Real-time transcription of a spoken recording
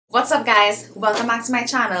What's up guys? Welcome back to my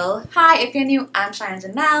channel. Hi, if you're new, I'm Cheyenne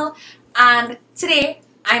Jinelle, and today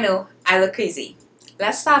I know I look crazy.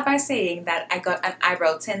 Let's start by saying that I got an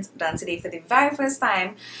eyebrow tint done today for the very first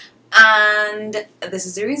time, and this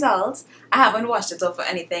is the result. I haven't washed it off or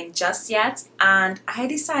anything just yet, and I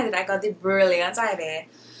decided I got the brilliant idea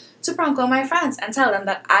to prank all my friends and tell them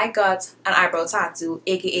that I got an eyebrow tattoo,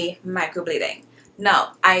 aka microblading.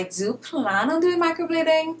 Now, I do plan on doing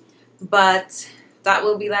microblading, but that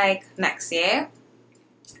will be like next year,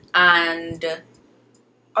 and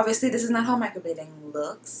obviously this is not how microblading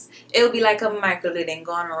looks. It'll be like a microblading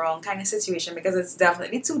gone wrong kind of situation because it's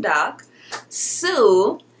definitely too dark.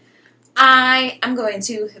 So I am going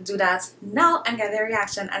to do that now and get their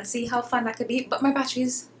reaction and see how fun that could be. But my battery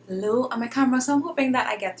is low on my camera, so I'm hoping that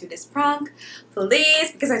I get through this prank,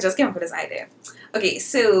 please, because I just came up with this idea. Okay,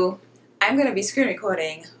 so I'm gonna be screen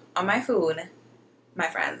recording on my phone my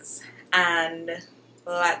friends, and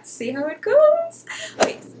let's see how it goes.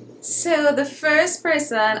 Okay, so the first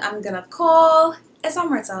person I'm gonna call is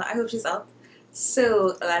Amrita. I hope she's up.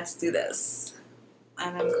 So let's do this.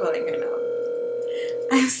 And I'm calling her now.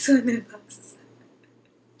 I'm so nervous.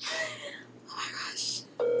 Oh my gosh.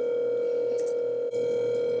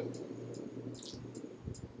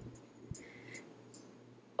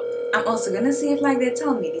 I'm also gonna see if like they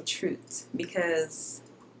tell me the truth, because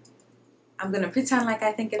I'm gonna pretend like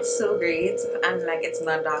I think it's so great and like it's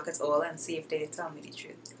not dark at all, and see if they tell me the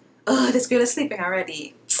truth. Oh, this girl is sleeping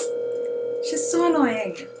already. She's so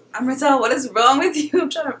annoying. Amrita, what is wrong with you? I'm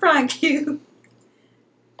trying to prank you.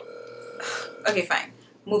 Okay, fine.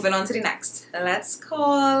 Moving on to the next. Let's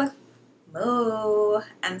call Mo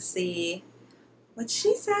and see what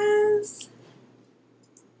she says.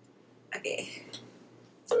 Okay.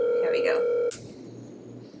 Here we go.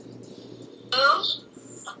 Hello?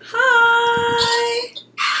 Hi!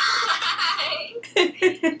 Hi!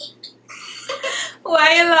 Why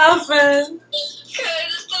are you laughing?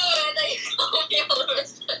 Because the way that you call me all of a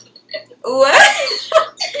sudden. What?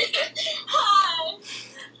 Hi!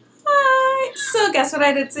 Hi! So guess what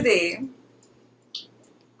I did today?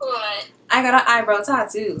 What? I got an eyebrow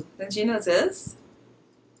tattoo. Didn't you notice?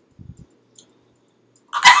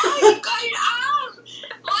 Oh, you got it out!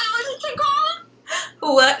 What was it called?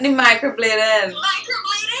 What? The microblading.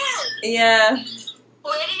 Microblading! Yeah.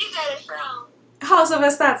 Where did you get it from? House of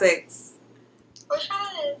Aesthetics. Which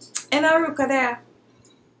one is? In Aruka there.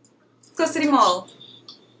 Close to the mall.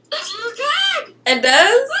 That's real good! It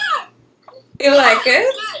does? You like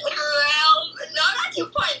it? Well, no, not 2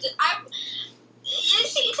 points. You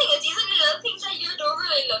see, the thing is, these are the little things that you don't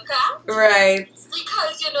really look at. Right.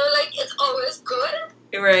 Because, you know, like, it's always good.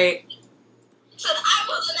 Right. So I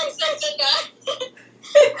wasn't expecting that.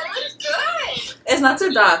 It looks good. It's not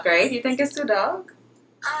too dark, right? You think it's too dark?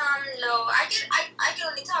 No. I can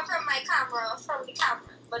only tell from the camera,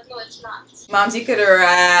 but no, it's not. Moms, you could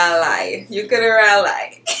lie. You could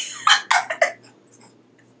lie.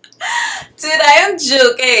 Dude, I am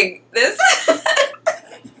joking. This.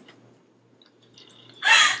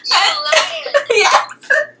 You're lying. Yes.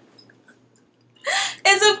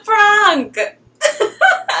 It's a prank. And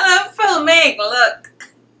I'm filming. Look.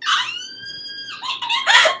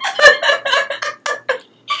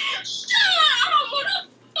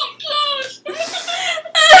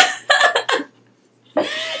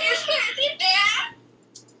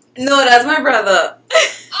 No, that's my brother.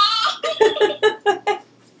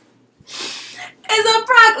 It's a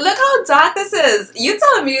prank. Look how dark this is. You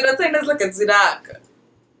telling me you don't think this looking too dark?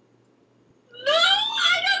 No,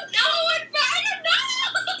 I don't know. I don't know.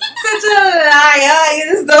 Such a liar. You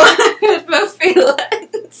just don't want to hurt my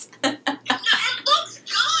feelings. No, it looks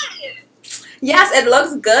good. Yes, it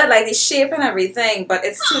looks good, like the shape and everything, but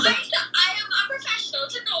it's too dark. I am a professional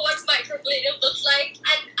to know what microblading looks like,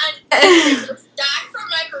 and it looks dark from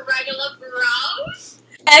like a regular brown.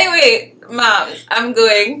 Anyway, moms, I'm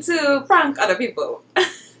going to prank other people.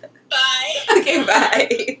 Bye. Okay,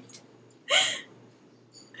 bye.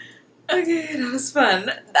 Okay, that was fun.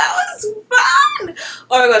 That was fun.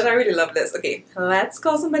 Oh my gosh, I really love this. Okay, let's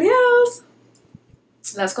call somebody else.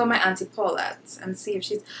 Let's call my Auntie Paulette and see if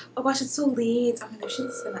she's... Oh gosh, it's so late. I wonder if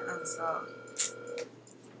she's gonna answer.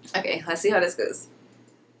 Okay, let's see how this goes.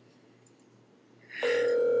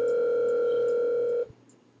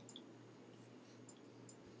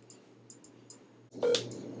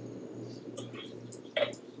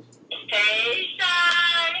 Hey,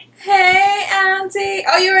 Shy. Hey, Auntie.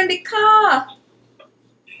 Oh, you're in the car.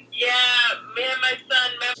 Yeah, me and my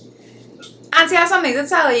son. Auntie, I have something to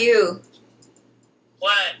tell you.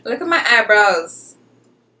 What? Look at my eyebrows.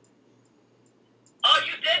 Oh,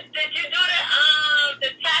 you did? Did you do the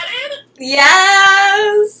tatted?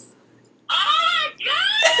 Yes.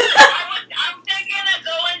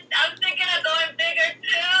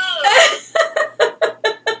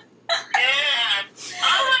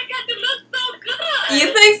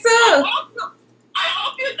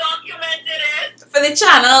 for the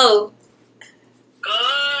channel? Good.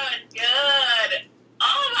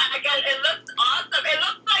 Oh my God, it looks awesome. It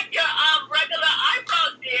looks like your regular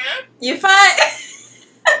eyebrows, dear. You fine?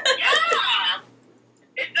 Yeah,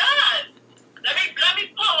 it does. Let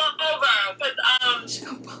me pull over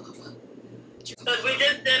because we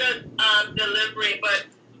just did a delivery, but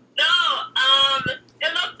no,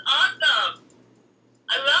 it looks awesome.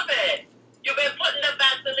 I love it. You've been putting the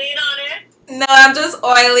Vaseline on it? No, I'm just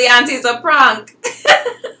oily, auntie. It's a prank.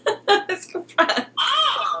 It's a prank.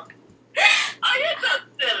 Oh, you're so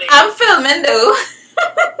silly. I'm filming though.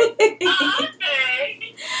 Okay.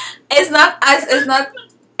 It's not.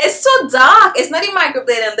 It's so dark. It's not the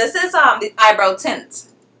microblading. This is the eyebrow tint.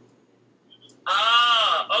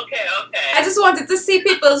 Oh, okay. I just wanted to see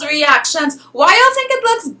people's reactions. Why y'all think it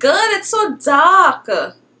looks good? It's so dark.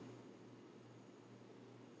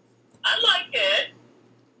 I like it.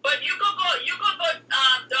 But you could go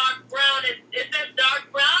dark brown. Is it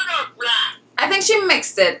dark brown or black? I think she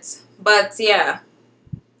mixed it, but yeah,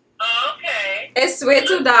 Oh, okay. it's way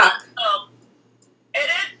too dark. It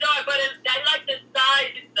is dark, but I like the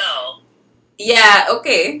size though. Yeah.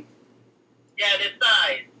 Okay. Yeah, the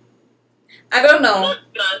size. I don't know. Looks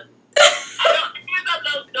good. I don't think it's a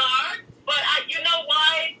little dark, but you know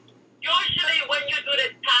why? Usually when you do the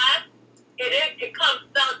test, it comes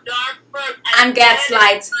out dark first And gets then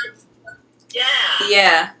light. Yeah.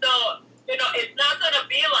 Yeah. So, it's not going to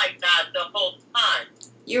be like that the whole time.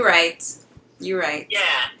 You're right.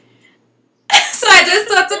 Yeah. So I just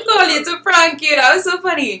thought to call you to prank you. That was so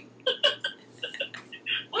funny.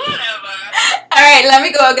 Whatever. Alright, let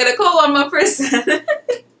me go. I'm gonna call one more person.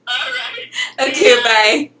 Alright. Okay, Yeah.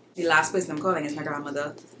 bye. The last person I'm calling is my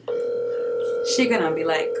grandmother. She gonna be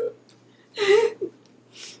like,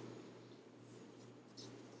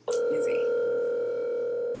 easy.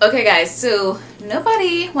 Okay guys, so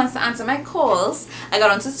nobody wants to answer my calls. I got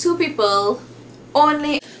onto 2 people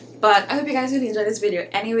only. But I hope you guys really enjoyed this video.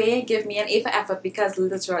 Anyway, give me an A for effort because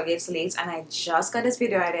literally it's late and I just got this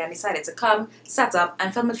video idea and decided to come, set up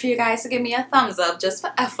and film it for you guys to give me a thumbs up just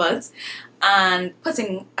for effort and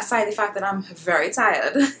putting aside the fact that I'm very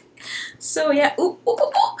tired. So yeah, ooh.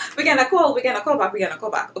 We're gonna call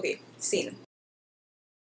back. Okay, scene.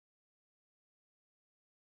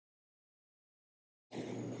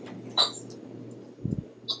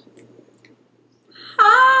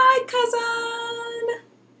 Hi, cousin.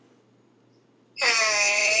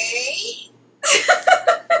 Hey.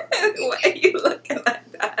 Why are you looking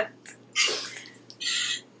like that?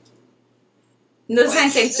 There's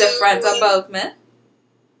anything different about me?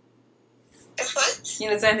 What? You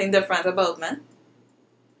know anything different about me?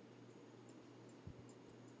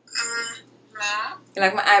 No. You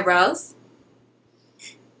like my eyebrows?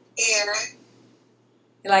 Yeah.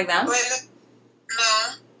 You like them? Well,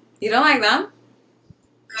 no. You don't like them?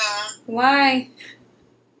 No. Why?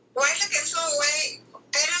 Why looking so white?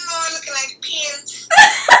 I don't know, looking like paint.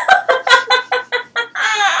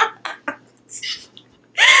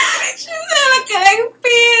 She said looking like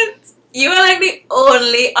paint. You are like the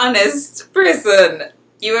only honest person.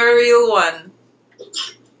 You are a real one.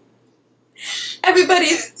 Everybody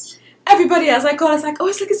else I call is like, oh,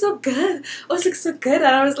 it's looking so good. Oh, it's looking so good.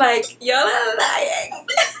 And I was like, y'all are lying.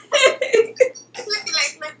 It's looking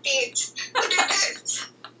like my paint.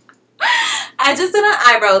 I just did an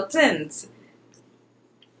eyebrow tint.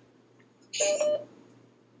 Okay.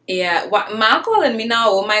 Yeah, what Ma calling me now?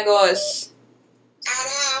 Oh my gosh. I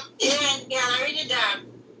I read it down.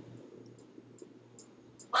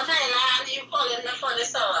 What are you calling me for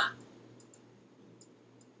this hour?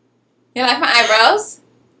 You like my eyebrows?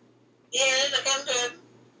 Yeah, looking good.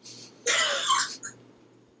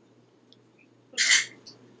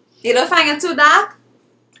 You don't find it too dark?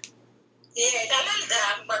 Yeah, it's a little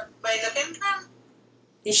dark, but by looking from,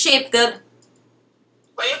 The shape good.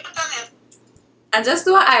 what you put on it? And just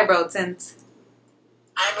do an eyebrow tint.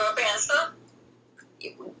 Eyebrow pencil?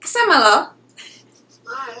 Similar.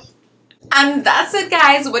 Alright. And that's it,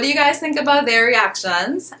 guys. What do you guys think about their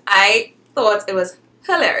reactions? I thought it was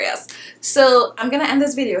hilarious. So I'm gonna end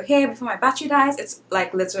this video here before my battery dies. It's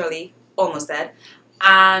like literally almost dead.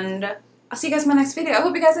 And I'll see you guys in my next video. I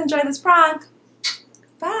hope you guys enjoyed this prank.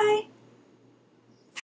 Bye.